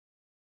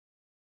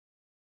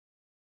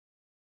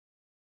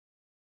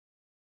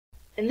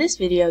In this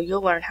video,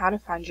 you'll learn how to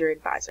find your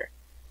advisor.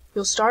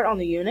 You'll start on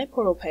the UNA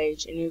portal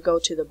page and you'll go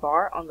to the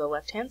bar on the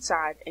left-hand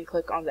side and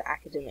click on the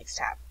Academics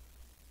tab.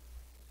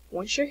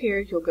 Once you're here,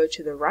 you'll go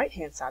to the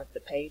right-hand side of the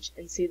page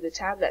and see the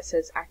tab that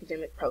says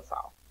Academic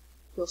Profile.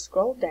 You'll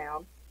scroll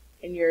down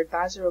and your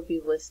advisor will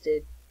be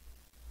listed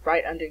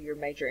right under your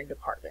major and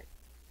department.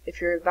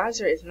 If your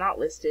advisor is not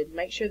listed,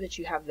 make sure that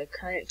you have the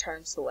current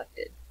term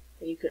selected,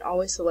 and you can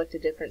always select a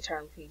different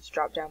term from this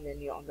drop-down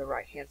menu on the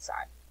right-hand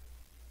side.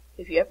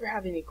 If you ever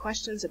have any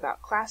questions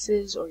about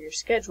classes or your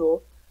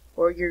schedule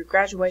or your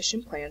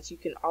graduation plans, you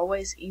can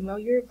always email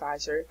your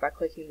advisor by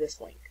clicking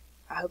this link.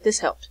 I hope this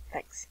helped.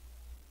 Thanks.